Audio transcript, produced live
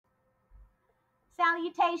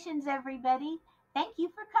Salutations, everybody. Thank you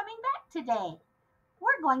for coming back today.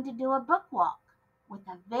 We're going to do a book walk with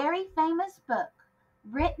a very famous book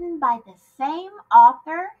written by the same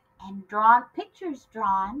author and pictures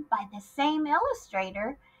drawn by the same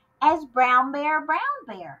illustrator as Brown Bear, Brown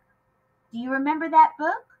Bear. Do you remember that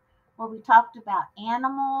book where we talked about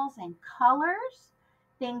animals and colors,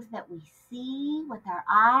 things that we see with our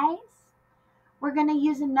eyes? We're going to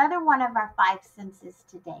use another one of our five senses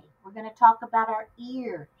today. We're going to talk about our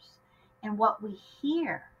ears and what we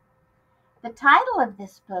hear. The title of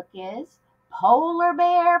this book is Polar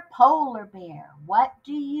Bear, Polar Bear, What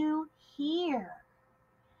Do You Hear?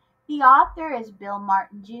 The author is Bill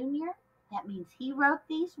Martin Jr. That means he wrote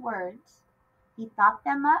these words. He thought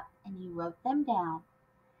them up and he wrote them down.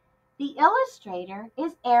 The illustrator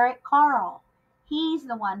is Eric Carle. He's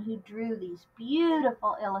the one who drew these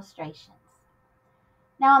beautiful illustrations.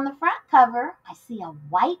 Now on the front cover, I see a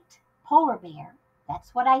white polar bear.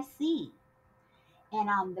 That's what I see. And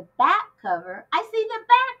on the back cover, I see the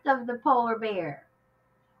back of the polar bear.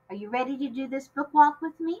 Are you ready to do this book walk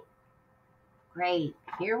with me? Great,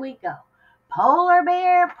 here we go. Polar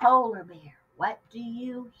bear, what do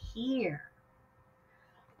you hear?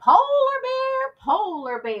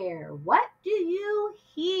 Polar bear, what do you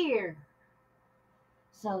hear?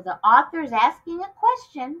 So the author is asking a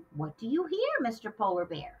question. What do you hear, Mr. Polar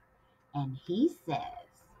Bear? And he says,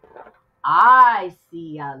 I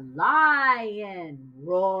see a lion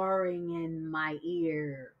roaring in my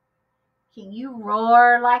ear. Can you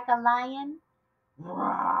roar like a lion?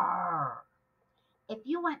 Roar. If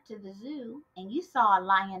you went to the zoo and you saw a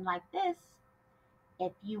lion like this,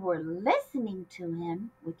 if you were listening to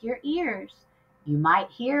him with your ears, you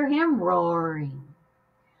might hear him roaring.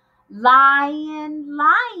 Lion,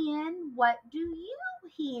 lion, what do you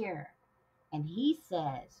hear? And he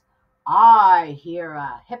says, I hear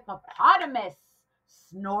a hippopotamus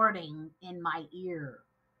snorting in my ear.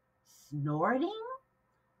 Snorting?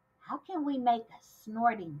 How can we make a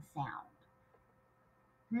snorting sound?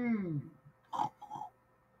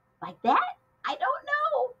 Like that? I don't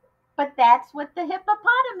know. But that's what the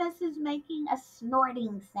hippopotamus is making, a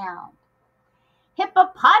snorting sound.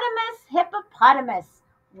 Hippopotamus, hippopotamus,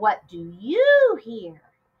 what do you hear?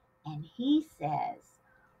 And he says,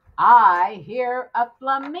 I hear a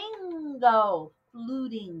flamingo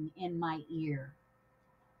fluting in my ear.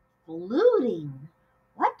 Fluting?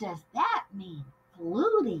 What does that mean?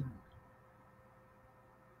 Fluting?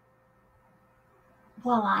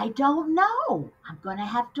 Well, I don't know. I'm going to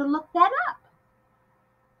have to look that up.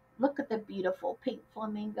 Look at the beautiful pink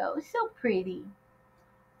flamingo. So pretty.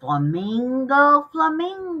 Flamingo,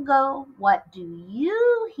 flamingo, what do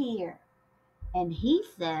you hear? And he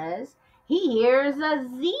says he hears a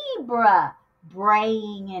zebra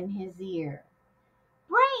braying in his ear.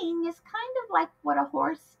 Braying is kind of like what a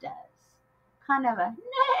horse does. Kind of a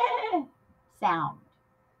sound.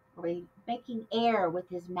 Where he's making air with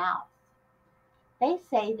his mouth. They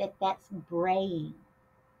say that that's braying.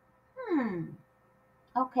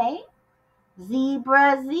 Okay.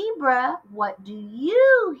 Zebra, zebra, what do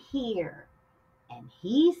you hear? And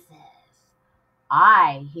he says,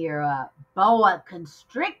 I hear a boa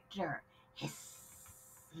constrictor hissing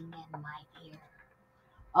in my ear.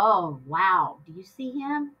 Oh, wow. Do you see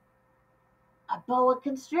him? A boa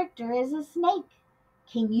constrictor is a snake.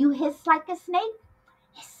 Can you hiss like a snake?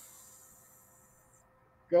 Hiss.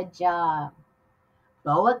 Good job.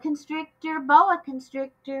 Boa constrictor,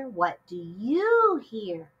 what do you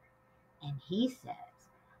hear? And he says,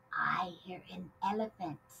 I hear an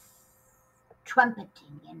elephant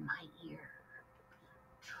trumpeting in my ear.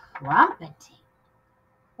 Trumpeting?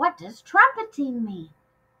 What does trumpeting mean?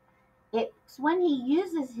 It's when he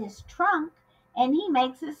uses his trunk and he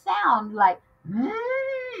makes a sound like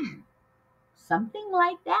something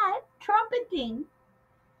like that, trumpeting.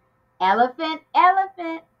 Elephant,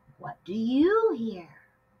 elephant, what do you hear?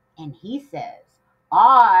 And he says,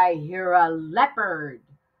 I hear a leopard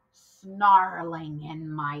snarling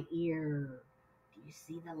in my ear. Do you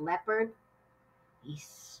see the leopard?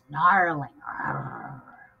 He's snarling.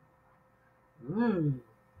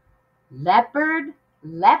 Leopard,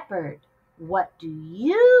 leopard, what do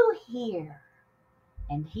you hear?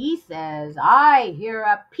 And he says, I hear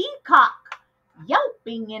a peacock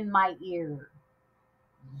yelping in my ear.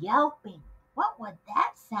 Yelping. What would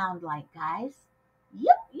that sound like, guys?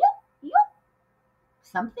 Yelp, yelp, yelp.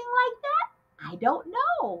 Something like that? I don't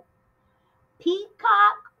know.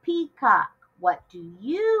 Peacock, peacock, what do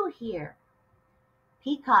you hear?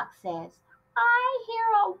 Peacock says, I hear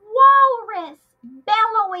a walrus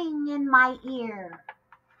bellowing in my ear.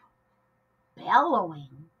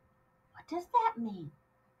 Bellowing? What does that mean?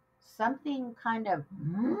 something kind of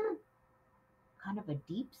a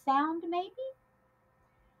deep sound maybe?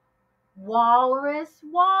 Walrus,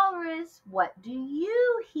 walrus, what do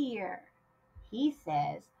you hear? He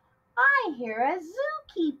says, I hear a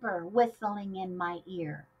zookeeper whistling in my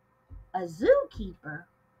ear. A zookeeper?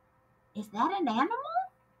 Is that an animal?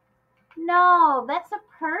 No, that's a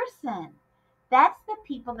person. That's the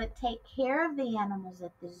people that take care of the animals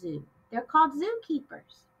at the zoo. They're called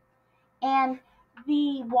zookeepers. And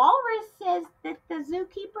the walrus says that the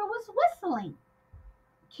zookeeper was whistling.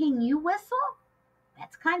 Can you whistle?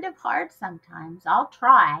 That's kind of hard sometimes. I'll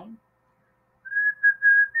try.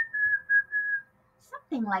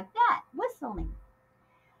 Something like that, whistling.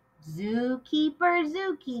 Zookeeper,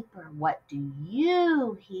 zookeeper, what do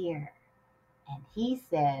you hear? And he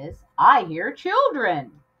says, I hear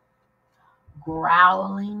children.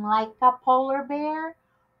 Growling like a polar bear,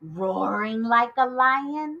 roaring like a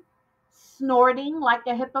lion, snorting like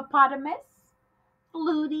a hippopotamus,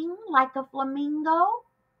 fluting like a flamingo,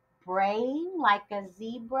 braying like a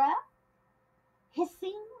zebra,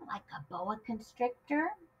 hissing like a boa constrictor,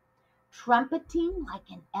 trumpeting like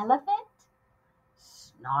an elephant,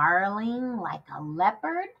 snarling like a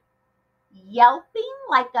leopard, yelping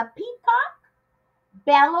like a peacock,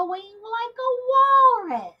 bellowing like a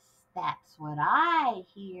walrus. That's what I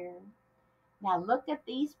hear. Now look at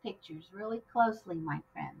these pictures really closely, my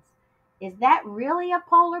friends. Is that really a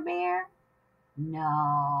polar bear?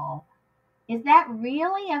 No. Is that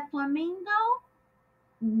really a flamingo?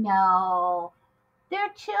 No.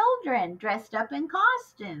 They're children dressed up in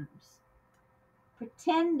costumes,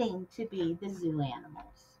 pretending to be the zoo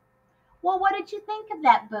animals. Well, what did you think of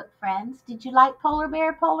that book, friends? Did you like Polar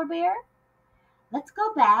Bear, Polar Bear? Let's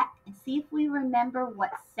go back and see if we remember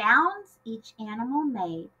what sounds each animal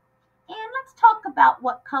made. And let's talk about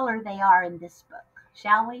what color they are in this book,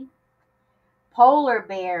 shall we? Polar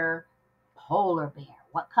Bear, Polar Bear.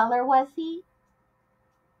 What color was he?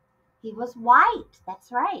 He was white,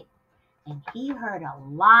 that's right. And he heard a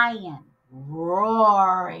lion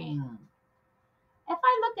roaring. If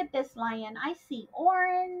I look at this lion, I see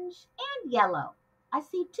orange and yellow. I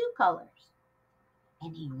see two colors.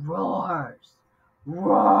 And he roars.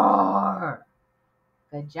 Roar!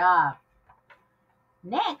 Good job.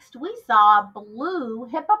 Next, we saw a blue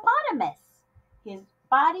hippopotamus. His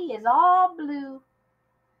body is all blue.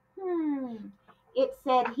 It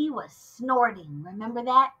said he was snorting. Remember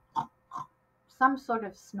that? Some sort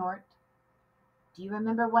of snort. Do you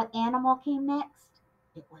remember what animal came next?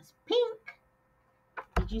 It was pink.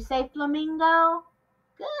 Did you say flamingo?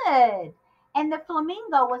 Good. And the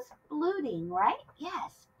flamingo was fluting, right?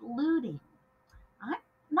 Yes, fluting. I'm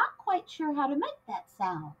not quite sure how to make that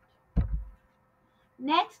sound.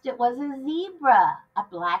 Next, it was a zebra, a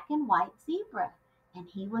black and white zebra, and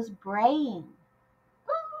he was braying.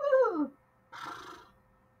 Ooh,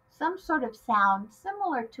 some sort of sound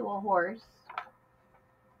similar to a horse.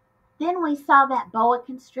 Then we saw that boa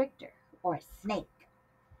constrictor, or a snake.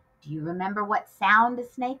 Do you remember what sound a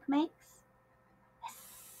snake makes?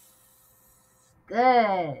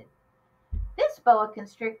 Good. This boa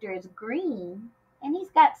constrictor is green, and he's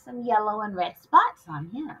got some yellow and red spots on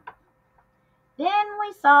him. Then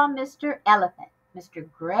we saw Mr. Elephant, Mr.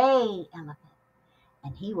 Gray Elephant,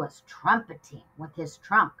 and he was trumpeting with his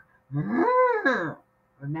trunk.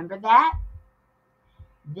 Remember that?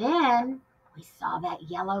 Then we saw that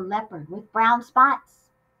yellow leopard with brown spots,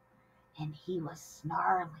 and he was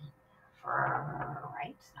snarling.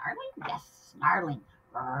 Right? Snarling? Yes, snarling.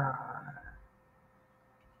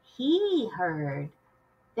 He heard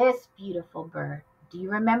this beautiful bird. Do you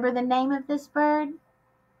remember the name of this bird?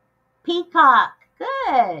 Peacock.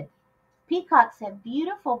 Good. Peacocks have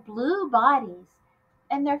beautiful blue bodies,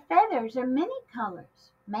 and their feathers are many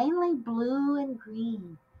colors, mainly blue and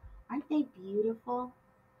green. Aren't they beautiful?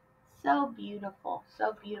 So beautiful,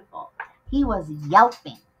 so beautiful. He was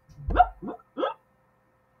yelping.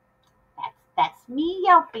 That's me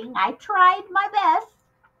yelping. I tried my best.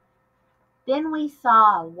 Then we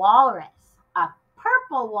saw a walrus, a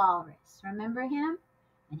purple walrus. Remember him?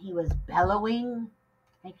 And he was bellowing,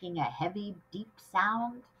 making a heavy, deep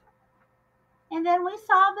sound. And then we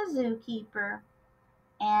saw the zookeeper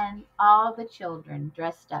and all the children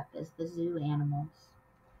dressed up as the zoo animals.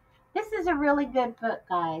 This is a really good book,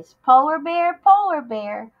 guys. Polar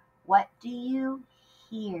Bear, what do you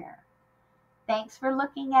hear? Thanks for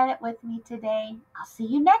looking at it with me today. I'll see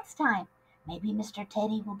you next time. Maybe Mr.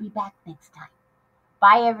 Teddy will be back next time.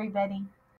 Bye, everybody.